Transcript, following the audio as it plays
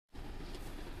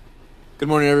Good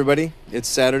morning, everybody. It's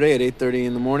Saturday at 8:30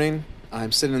 in the morning.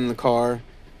 I'm sitting in the car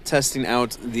testing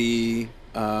out the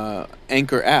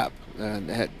Anchor app.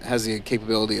 It has the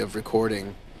capability of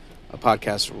recording a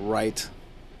podcast right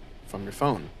from your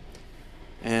phone.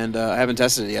 And I haven't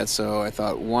tested it yet, so I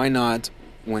thought, why not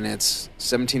when it's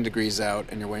 17 degrees out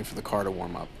and you're waiting for the car to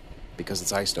warm up because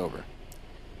it's iced over.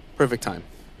 Perfect time.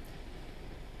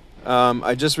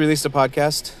 I just released a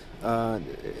podcast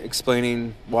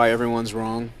explaining why everyone's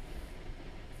wrong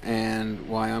and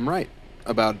why I'm right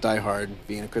about Die Hard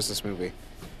being a Christmas movie.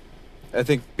 I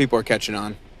think people are catching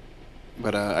on,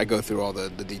 but I go through all the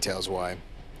details why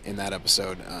in that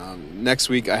episode. Next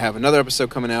week I have another episode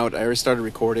coming out. I already started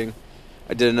recording.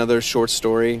 I did another short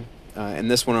story, and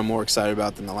this one I'm more excited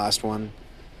about than the last one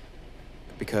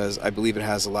because I believe it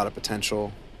has a lot of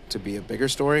potential to be a bigger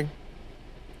story.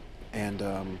 And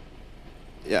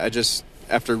I just,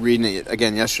 after reading it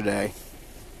again yesterday,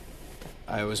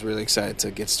 I was really excited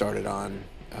to get started on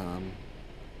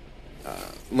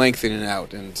lengthening it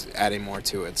out and adding more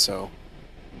to it. So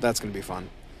that's going to be fun.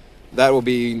 That will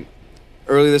be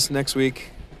early this next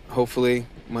week, hopefully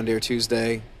Monday or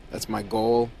Tuesday. That's my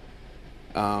goal.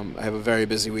 I have a very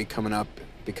busy week coming up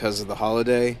because of the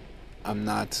holiday. I'm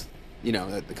not,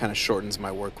 that kind of shortens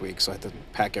my work week, so I have to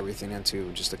pack everything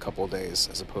into just a couple of days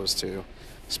as opposed to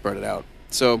spread it out.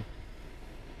 So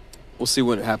we'll see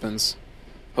what happens.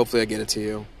 Hopefully I get it to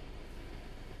you.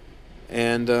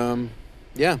 And,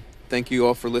 thank you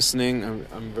all for listening.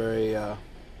 I'm very,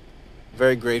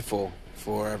 very grateful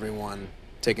for everyone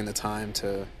taking the time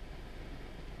to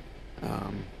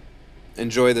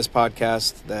enjoy this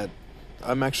podcast that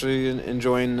I'm actually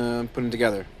enjoying putting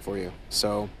together for you.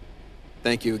 So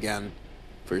thank you again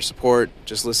for your support.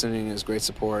 Just listening is great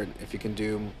support. If you can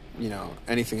do,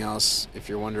 anything else, if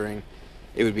you're wondering,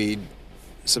 it would be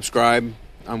subscribe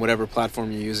on whatever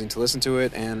platform you're using to listen to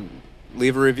it and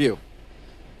leave a review.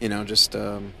 Just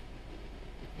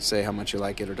say how much you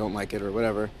like it or don't like it or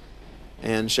whatever,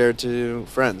 and share it to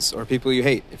friends or people you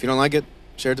hate. If you don't like it,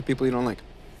 share it to people you don't like.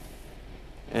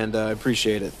 And I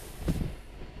appreciate it.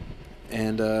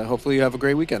 And hopefully you have a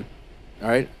great weekend. All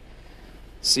right?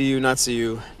 See you, not see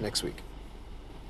you, next week.